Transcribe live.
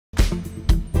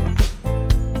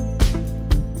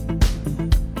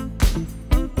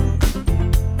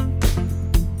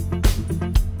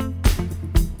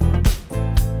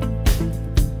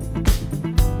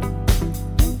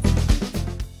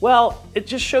Well, it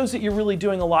just shows that you're really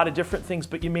doing a lot of different things,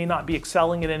 but you may not be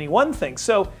excelling at any one thing.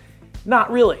 So,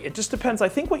 not really. It just depends. I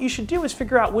think what you should do is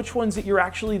figure out which ones that you're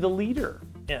actually the leader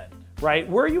in, right?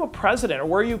 Where are you a president, or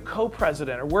where are you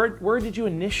co-president, or where did you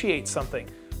initiate something?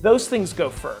 Those things go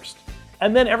first.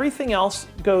 And then everything else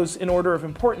goes in order of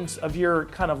importance of your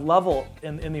kind of level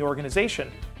in the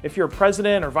organization. If you're a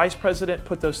president or vice president,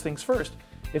 put those things first.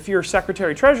 If you're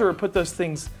secretary treasurer, put those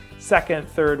things second,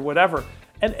 third, whatever.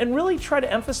 And really try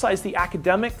to emphasize the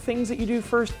academic things that you do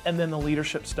first, and then the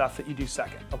leadership stuff that you do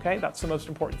second, okay? That's the most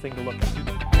important thing to look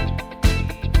at.